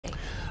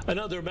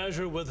Another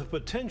measure with the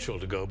potential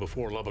to go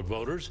before Lubbock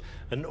voters,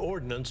 an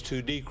ordinance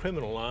to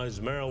decriminalize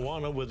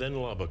marijuana within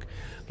Lubbock.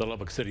 The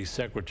Lubbock City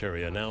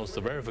Secretary announced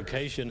the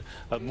verification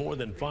of more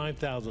than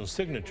 5,000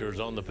 signatures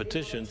on the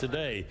petition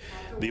today.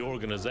 The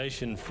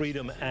organization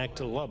Freedom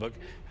Act Lubbock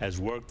has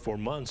worked for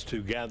months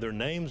to gather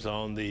names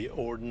on the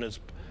ordinance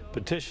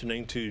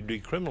petitioning to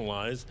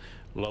decriminalize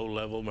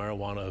low-level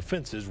marijuana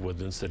offenses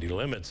within city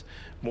limits.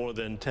 More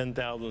than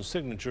 10,000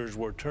 signatures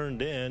were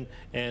turned in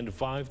and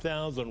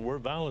 5,000 were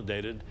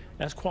validated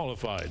as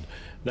qualified.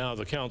 Now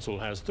the council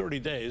has 30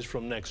 days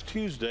from next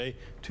Tuesday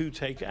to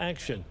take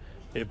action.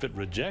 If it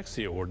rejects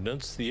the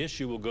ordinance, the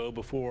issue will go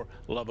before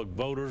Lubbock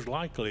voters,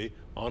 likely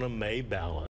on a May ballot.